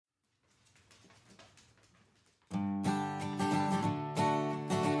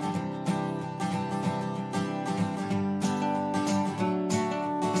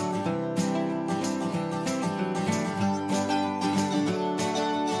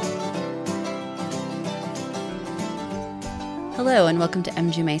Hello, and welcome to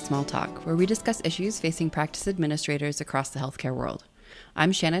MGMA Small Talk, where we discuss issues facing practice administrators across the healthcare world.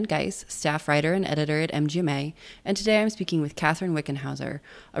 I'm Shannon Geis, staff writer and editor at MGMA, and today I'm speaking with Catherine Wickenhauser,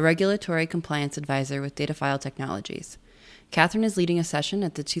 a regulatory compliance advisor with Datafile Technologies. Catherine is leading a session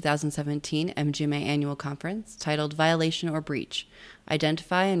at the 2017 MGMA Annual Conference titled Violation or Breach: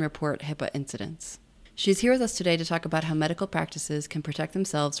 Identify and Report HIPAA Incidents. She's here with us today to talk about how medical practices can protect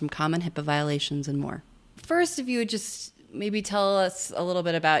themselves from common HIPAA violations and more. First, if you would just maybe tell us a little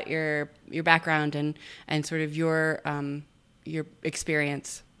bit about your background and sort of your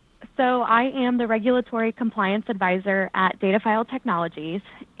experience. So I am the regulatory compliance advisor at Datafile Technologies,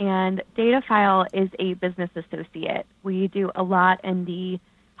 and Datafile is a business associate. We do a lot in the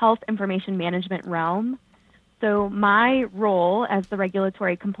health information management realm. So my role as the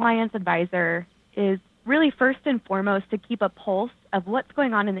regulatory compliance advisor is really first and foremost to keep a pulse of what's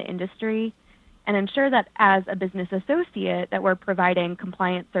going on in the industry and ensure that as a business associate that we're providing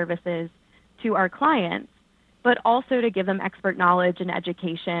compliance services to our clients, but also to give them expert knowledge and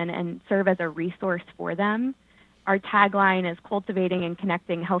education and serve as a resource for them. Our tagline is cultivating and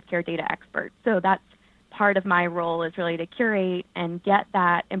connecting healthcare data experts. So that's part of my role, is really to curate and get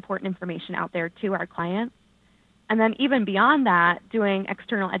that important information out there to our clients. And then even beyond that, doing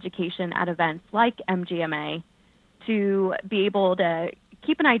external education at events like MGMA to be able to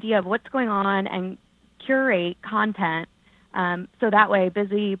keep an idea of what's going on and curate content so that way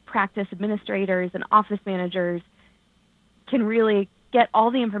busy practice administrators and office managers can really get all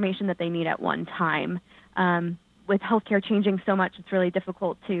the information that they need at one time. With healthcare changing so much, it's really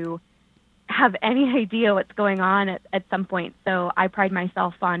difficult to have any idea what's going on at some point. So I pride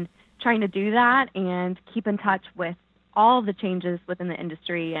myself on trying to do that and keep in touch with all the changes within the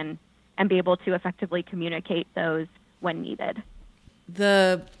industry and be able to effectively communicate those when needed.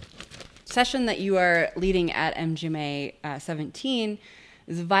 The session that you are leading at MGMA 17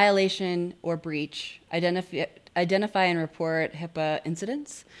 is Violation or Breach: Identify and Report HIPAA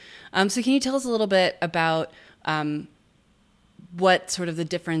Incidents. So can you tell us a little bit about what sort of the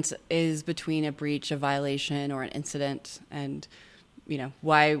difference is between a breach, a violation, or an incident, and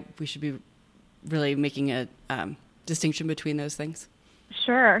why we should be really making a distinction between those things?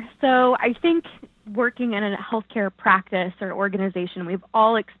 Sure. So I think working in a healthcare practice or organization, we've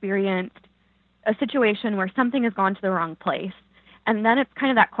all experienced a situation where something has gone to the wrong place. And then it's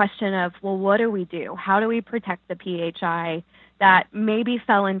kind of that question of, well, what do we do? How do we protect the PHI that maybe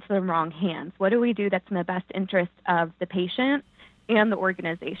fell into the wrong hands? What do we do that's in the best interest of the patient and the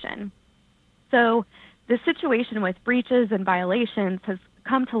organization? So the situation with breaches and violations has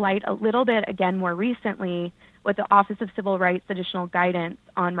come to light a little bit again more recently with the Office of Civil Rights additional guidance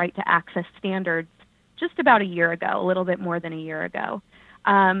on right to access standards just about a year ago, a little bit more than a year ago.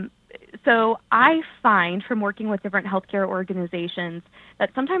 So I find from working with different healthcare organizations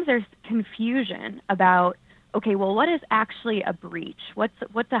that sometimes there's confusion about, okay, well, what is actually a breach? What's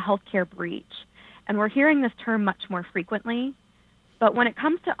a healthcare breach? And we're hearing this term much more frequently. But when it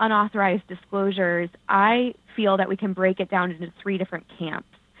comes to unauthorized disclosures, I feel that we can break it down into three different camps.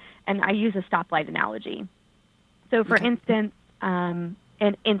 And I use a stoplight analogy. So for instance, an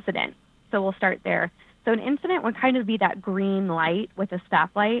incident. So we'll start there. So an incident would kind of be that green light with a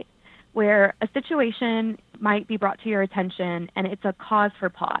stoplight where a situation might be brought to your attention and it's a cause for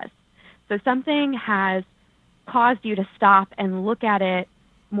pause. So something has caused you to stop and look at it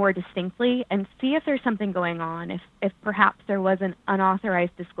more distinctly and see if there's something going on, if perhaps there was an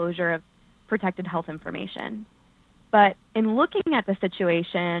unauthorized disclosure of protected health information. But in looking at the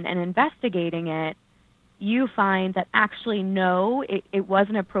situation and investigating it, you find that actually no, it was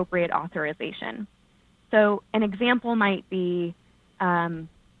an appropriate authorization. So an example might be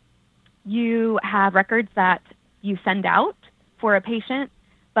you have records that you send out for a patient,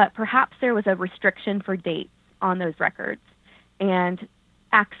 but perhaps there was a restriction for dates on those records, and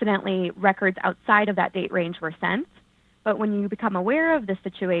accidentally records outside of that date range were sent. But when you become aware of the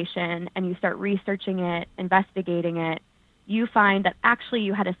situation and you start researching it, investigating it, you find that actually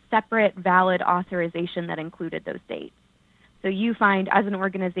you had a separate valid authorization that included those dates. So you find as an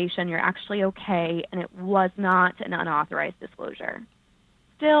organization you're actually okay and it was not an unauthorized disclosure.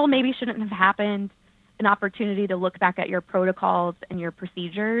 Still maybe shouldn't have happened. An opportunity to look back at your protocols and your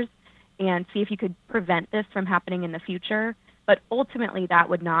procedures and see if you could prevent this from happening in the future. But ultimately that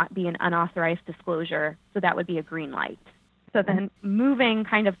would not be an unauthorized disclosure, so that would be a green light. So then moving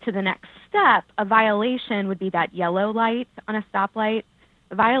kind of to the next step, a violation would be that yellow light on a stoplight.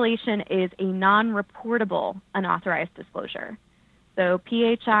 A violation is a non-reportable unauthorized disclosure. So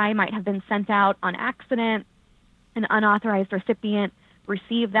PHI might have been sent out on accident, an unauthorized recipient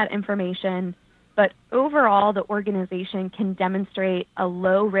received that information, But overall, the organization can demonstrate a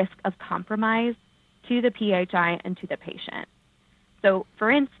low risk of compromise to the PHI and to the patient. So,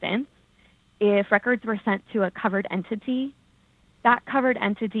 for instance, if records were sent to a covered entity, that covered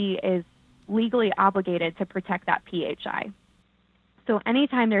entity is legally obligated to protect that PHI. So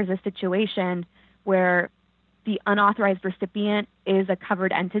anytime there's a situation where the unauthorized recipient is a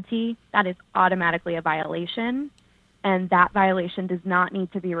covered entity, that is automatically a violation, and that violation does not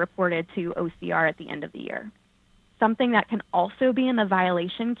need to be reported to OCR at the end of the year. Something that can also be in the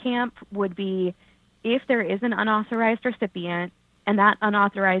violation camp would be if there is an unauthorized recipient and that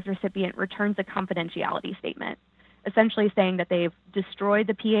unauthorized recipient returns a confidentiality statement, essentially saying that they've destroyed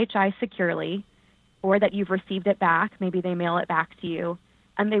the PHI securely or that you've received it back, maybe they mail it back to you,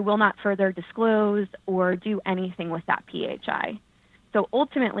 and they will not further disclose or do anything with that PHI. So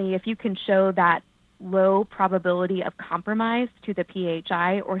ultimately, if you can show that low probability of compromise to the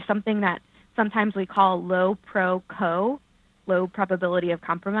PHI, or something that sometimes we call low pro-co, low probability of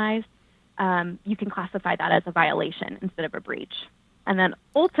compromise, you can classify that as a violation instead of a breach. And then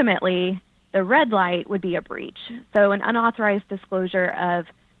ultimately, the red light would be a breach. So an unauthorized disclosure of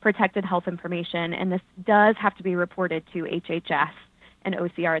protected health information, and this does have to be reported to HHS and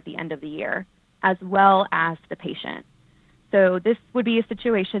OCR at the end of the year, as well as the patient. So this would be a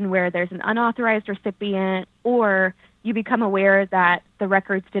situation where there's an unauthorized recipient, or you become aware that the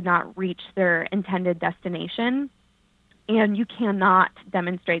records did not reach their intended destination, and you cannot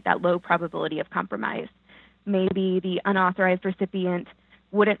demonstrate that low probability of compromise. Maybe the unauthorized recipient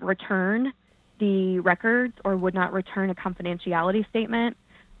wouldn't return the records or would not return a confidentiality statement,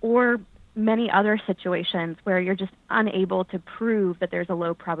 or many other situations where you're just unable to prove that there's a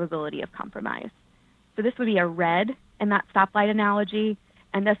low probability of compromise. So this would be a red in that stoplight analogy,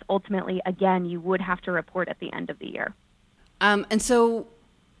 and this ultimately, again, you would have to report at the end of the year. And so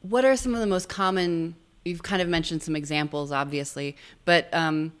what are some of the most common, you've kind of mentioned some examples, obviously, but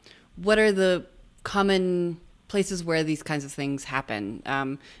what are the common places where these kinds of things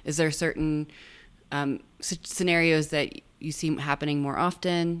happen? Is there certain scenarios that you see happening more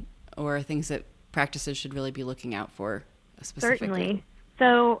often, or things that practices should really be looking out for specifically? Certainly.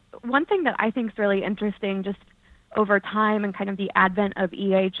 So one thing that I think is really interesting just over time and kind of the advent of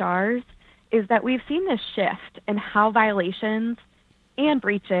EHRs is that we've seen this shift in how violations and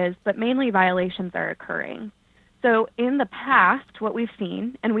breaches, but mainly violations, are occurring. So in the past, what we've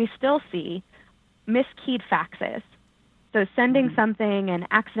seen, and we still see, miskeyed faxes. So sending something and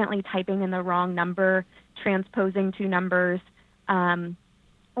accidentally typing in the wrong number, transposing two numbers,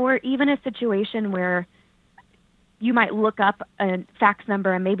 or even a situation where you might look up a fax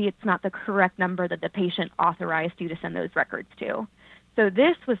number and maybe it's not the correct number that the patient authorized you to send those records to. So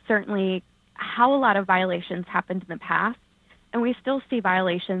this was certainly how a lot of violations happened in the past, and we still see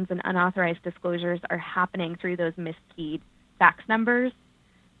violations and unauthorized disclosures are happening through those miskeyed fax numbers.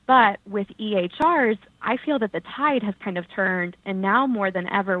 But with EHRs, I feel that the tide has kind of turned, and now more than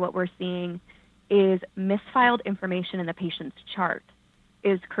ever what we're seeing is misfiled information in the patient's chart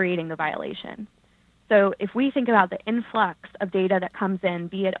is creating the violation. So if we think about the influx of data that comes in,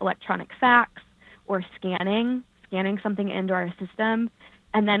 be it electronic fax or scanning something into our system,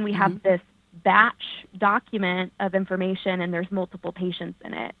 and then we have this batch document of information and there's multiple patients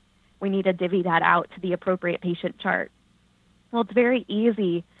in it. We need to divvy that out to the appropriate patient chart. Well, it's very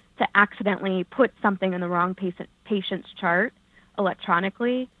easy to accidentally put something in the wrong patient's chart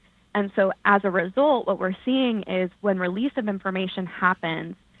electronically. And so as a result, what we're seeing is when release of information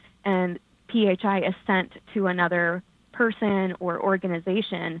happens and PHI is sent to another person or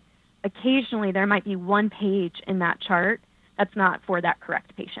organization, occasionally there might be one page in that chart that's not for that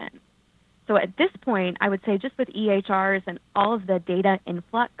correct patient. So at this point, I would say just with EHRs and all of the data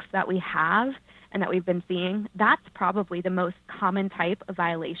influx that we have and that we've been seeing, that's probably the most common type of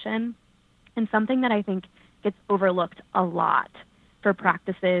violation, and something that I think gets overlooked a lot for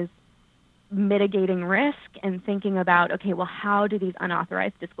practices mitigating risk and thinking about, okay, well, how do these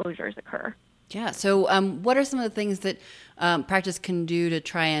unauthorized disclosures occur? Yeah. So what are some of the things that practice can do to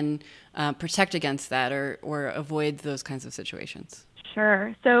try and protect against that or avoid those kinds of situations?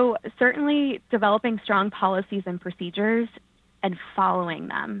 Sure. So certainly developing strong policies and procedures and following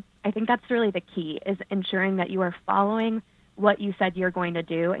them. I think that's really the key, is ensuring that you are following what you said you're going to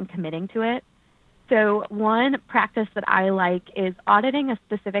do and committing to it. So one practice that I like is auditing a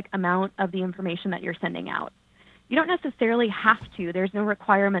specific amount of the information that you're sending out. You don't necessarily have to. There's no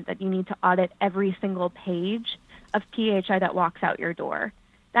requirement that you need to audit every single page of PHI that walks out your door.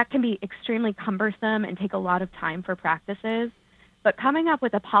 That can be extremely cumbersome and take a lot of time for practices. But coming up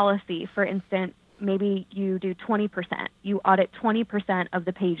with a policy, for instance, maybe you do 20%. You audit 20% of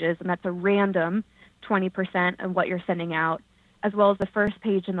the pages, and that's a random 20% of what you're sending out, as well as the first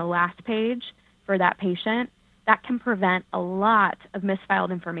page and the last page for that patient. That can prevent a lot of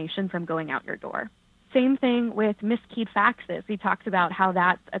misfiled information from going out your door. Same thing with miskeyed faxes. We talked about how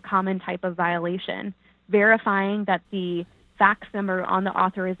that's a common type of violation. Verifying that the fax number on the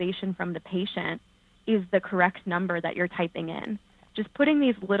authorization from the patient is the correct number that you're typing in. Just putting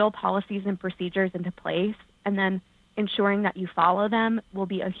these little policies and procedures into place and then ensuring that you follow them will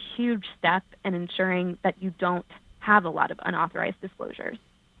be a huge step in ensuring that you don't have a lot of unauthorized disclosures.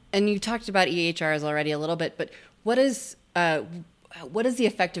 And you talked about EHRs already a little bit, but what is the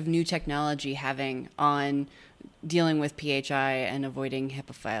effect of new technology having on dealing with PHI and avoiding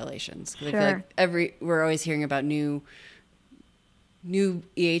HIPAA violations? Because Sure. I feel like we're always hearing about new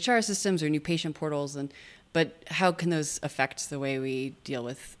EHR systems or new patient portals, but how can those affect the way we deal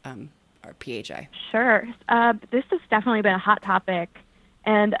with our PHI? Sure. This has definitely been a hot topic.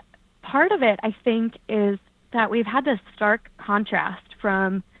 And part of it, I think, is that we've had this stark contrast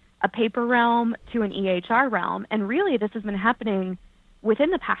from a paper realm to an EHR realm. And really, this has been happening within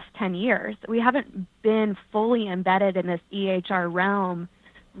the past 10 years. We haven't been fully embedded in this EHR realm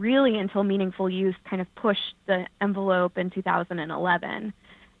really until meaningful use kind of pushed the envelope in 2011.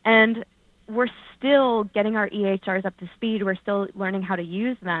 And we're still getting our EHRs up to speed. We're still learning how to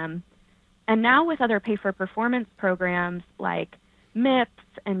use them. And now with other pay-for-performance programs like MIPS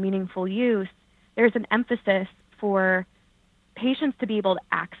and meaningful use, there's an emphasis for patients to be able to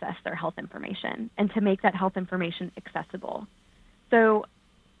access their health information and to make that health information accessible. So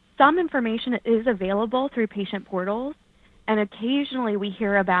some information is available through patient portals, and occasionally we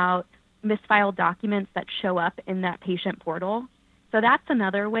hear about misfiled documents that show up in that patient portal. So that's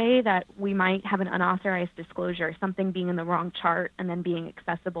another way that we might have an unauthorized disclosure, something being in the wrong chart and then being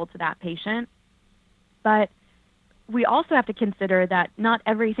accessible to that patient. But we also have to consider that not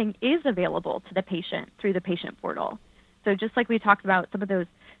everything is available to the patient through the patient portal. So just like we talked about some of those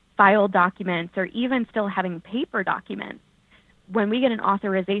filed documents or even still having paper documents, when we get an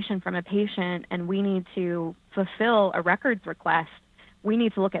authorization from a patient and we need to fulfill a records request, we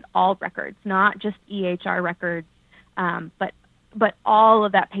need to look at all records, not just EHR records, but all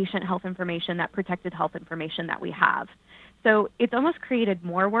of that patient health information, that protected health information that we have. So it's almost created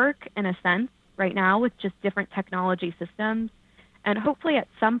more work in a sense right now with just different technology systems. And hopefully at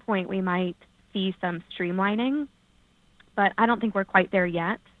some point we might see some streamlining, but I don't think we're quite there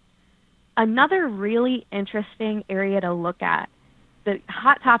yet. Another really interesting area to look at, the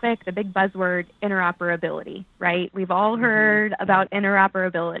hot topic, the big buzzword, interoperability, right? We've all heard about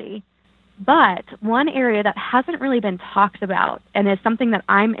interoperability. But one area that hasn't really been talked about and is something that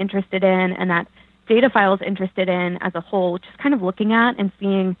I'm interested in and that Dataphile is interested in as a whole, just kind of looking at and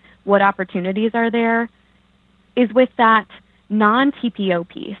seeing what opportunities are there, is with that non-TPO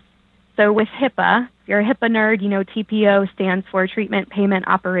piece. So with HIPAA, if you're a HIPAA nerd, you know TPO stands for Treatment Payment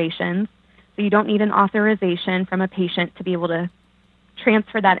Operations. So you don't need an authorization from a patient to be able to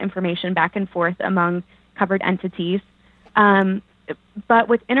transfer that information back and forth among covered entities. But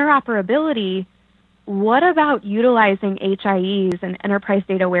with interoperability, what about utilizing HIEs and enterprise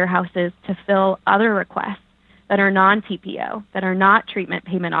data warehouses to fill other requests that are non-TPO, that are not treatment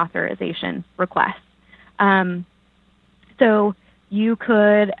payment authorization requests? So you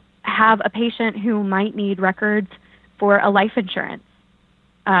could have a patient who might need records for a life insurance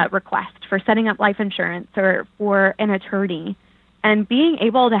request, for setting up life insurance, or for an attorney. And being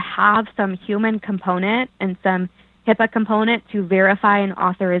able to have some human component and some HIPAA component to verify an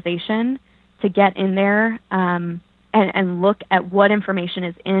authorization to get in there and look at what information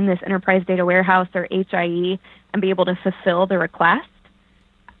is in this enterprise data warehouse or HIE and be able to fulfill the request.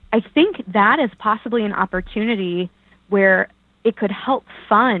 I think that is possibly an opportunity where it could help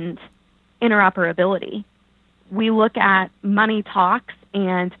fund interoperability. We look at money talks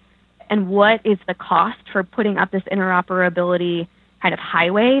and what is the cost for putting up this interoperability kind of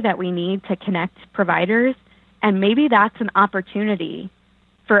highway that we need to connect providers. And maybe that's an opportunity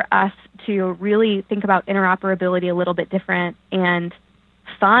for us to really think about interoperability a little bit different and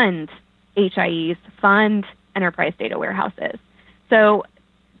fund HIEs, fund enterprise data warehouses. So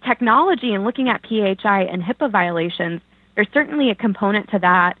technology and looking at PHI and HIPAA violations, there's certainly a component to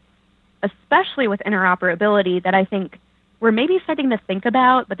that, especially with interoperability, that I think we're maybe starting to think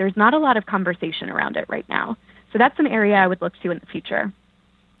about, but there's not a lot of conversation around it right now. So that's an area I would look to in the future.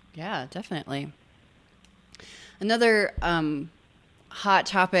 Yeah, definitely. Another hot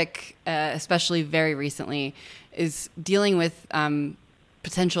topic, especially very recently, is dealing with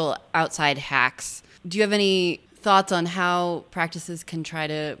potential outside hacks. Do you have any thoughts on how practices can try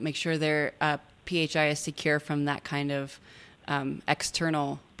to make sure they're PHI is secure from that kind of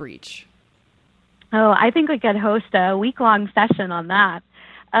external breach? Oh, I think we could host a week-long session on that.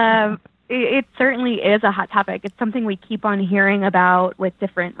 It certainly is a hot topic. It's something we keep on hearing about with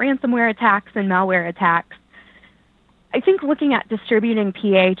different ransomware attacks and malware attacks. I think looking at distributing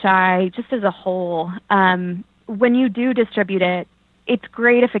PHI just as a whole, when you do distribute it, it's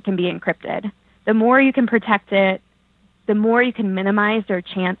great if it can be encrypted. The more you can protect it, the more you can minimize their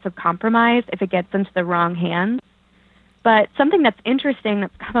chance of compromise if it gets into the wrong hands. But something that's interesting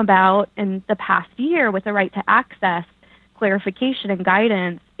that's come about in the past year with the right to access clarification and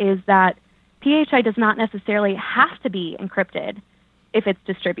guidance is that PHI does not necessarily have to be encrypted if it's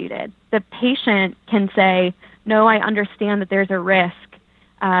distributed. The patient can say, no, I understand that there's a risk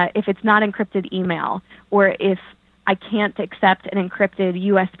if it's not encrypted email, or if I can't accept an encrypted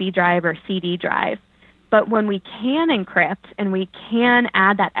USB drive or CD drive. But when we can encrypt and we can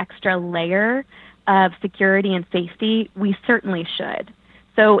add that extra layer of security and safety, we certainly should.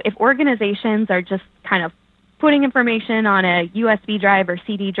 So if organizations are just kind of putting information on a USB drive or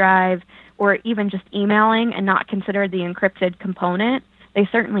CD drive, or even just emailing and not consider the encrypted component, they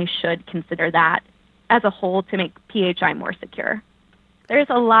certainly should consider that as a whole to make PHI more secure. There's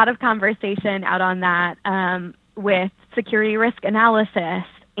a lot of conversation out on that with security risk analysis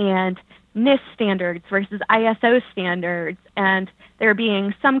and NIST standards versus ISO standards, and there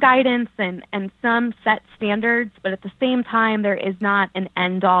being some guidance and some set standards, but at the same time, there is not an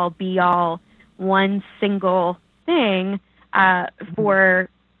end-all, be-all, one single thing for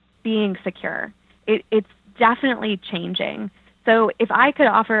being secure. It's definitely changing. So if I could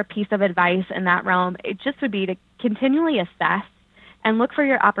offer a piece of advice in that realm, it just would be to continually assess and look for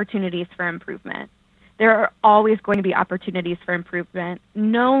your opportunities for improvement. There are always going to be opportunities for improvement.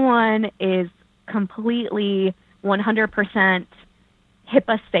 No one is completely 100%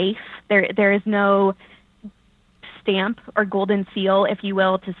 HIPAA safe. There is no stamp or golden seal, if you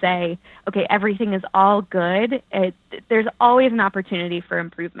will, to say, okay, everything is all good. There's always an opportunity for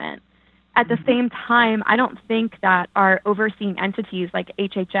improvement. At the same time, I don't think that our overseeing entities like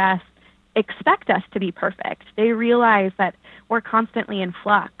HHS expect us to be perfect. They realize that we're constantly in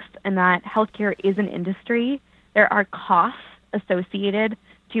flux and that healthcare is an industry. There are costs associated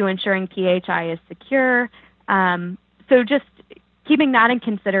to ensuring PHI is secure. So just keeping that in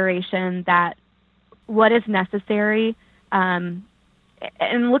consideration, that what is necessary, and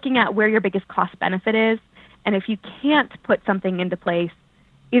looking at where your biggest cost benefit is, and if you can't put something into place,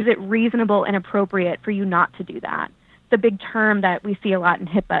 is it reasonable and appropriate for you not to do that? The big term that we see a lot in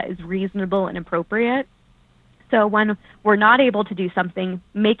HIPAA is reasonable and appropriate. So when we're not able to do something,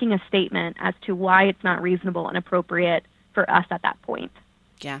 making a statement as to why it's not reasonable and appropriate for us at that point.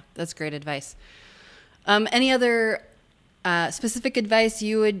 Yeah, that's great advice. Any other specific advice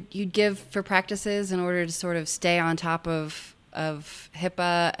you'd give for practices in order to sort of stay on top of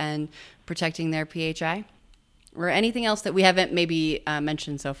HIPAA and protecting their PHI? Or anything else that we haven't maybe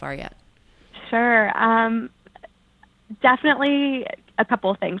mentioned so far yet? Sure. Definitely a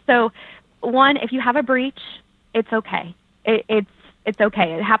couple of things. So one, if you have a breach, it's okay. It's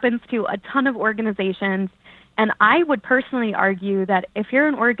okay. It happens to a ton of organizations. And I would personally argue that if you're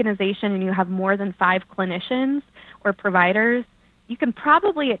an organization and you have more than 5 clinicians or providers, you can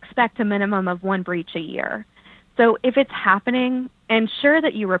probably expect a minimum of 1 breach a year. So if it's happening, ensure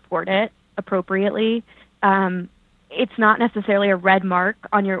that you report it appropriately. It's not necessarily a red mark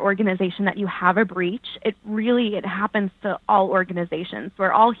on your organization that you have a breach. It happens to all organizations.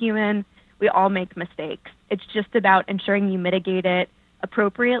 We're all human. We all make mistakes. It's just about ensuring you mitigate it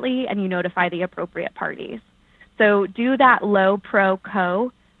appropriately and you notify the appropriate parties. So do that low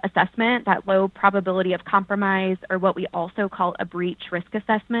pro-co assessment, that low probability of compromise, or what we also call a breach risk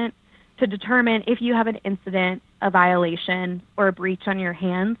assessment, to determine if you have an incident, a violation, or a breach on your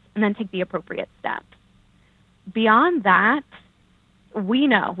hands, and then take the appropriate steps. Beyond that,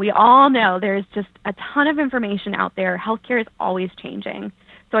 we all know there's just a ton of information out there. Healthcare is always changing.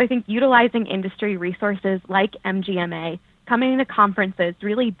 So I think utilizing industry resources like MGMA, coming to conferences,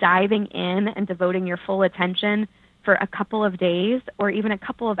 really diving in and devoting your full attention for a couple of days or even a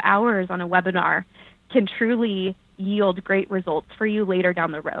couple of hours on a webinar can truly yield great results for you later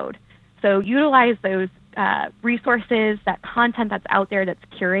down the road. So utilize those resources, that content that's out there that's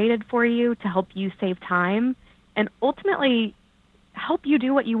curated for you to help you save time and ultimately help you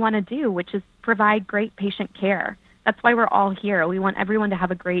do what you want to do, which is provide great patient care. That's why we're all here. We want everyone to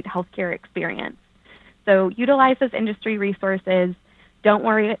have a great healthcare experience. So utilize those industry resources. Don't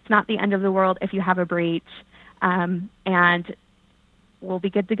worry, it's not the end of the world if you have a breach, and we'll be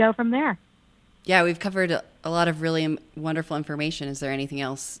good to go from there. Yeah, we've covered a lot of really wonderful information. Is there anything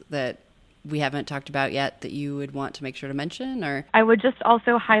else that we haven't talked about yet that you would want to make sure to mention? Or I would just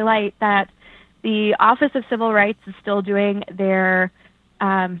also highlight that the Office of Civil Rights is still doing their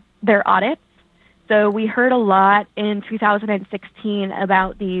audits. So we heard a lot in 2016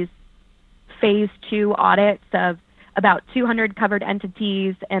 about these phase 2 audits of about 200 covered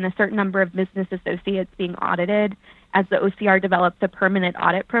entities and a certain number of business associates being audited as the OCR develops a permanent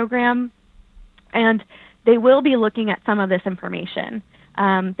audit program. And they will be looking at some of this information.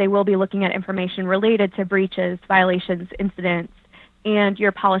 They will be looking at information related to breaches, violations, incidents, and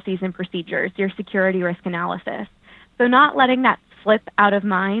your policies and procedures, your security risk analysis. So not letting that slip out of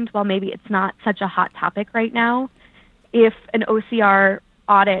mind while maybe it's not such a hot topic right now. If an OCR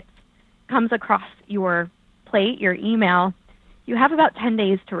audit comes across your plate, your email, you have about 10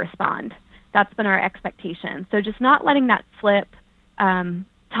 days to respond. That's been our expectation. So just not letting that slip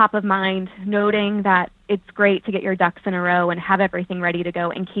top of mind, noting that it's great to get your ducks in a row and have everything ready to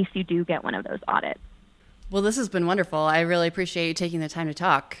go in case you do get one of those audits. Well, this has been wonderful. I really appreciate you taking the time to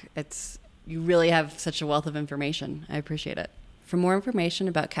talk. You really have such a wealth of information. I appreciate it. For more information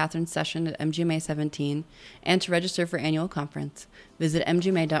about Catherine's session at MGMA 17 and to register for annual conference, visit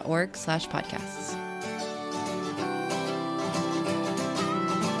mgma.org/podcasts.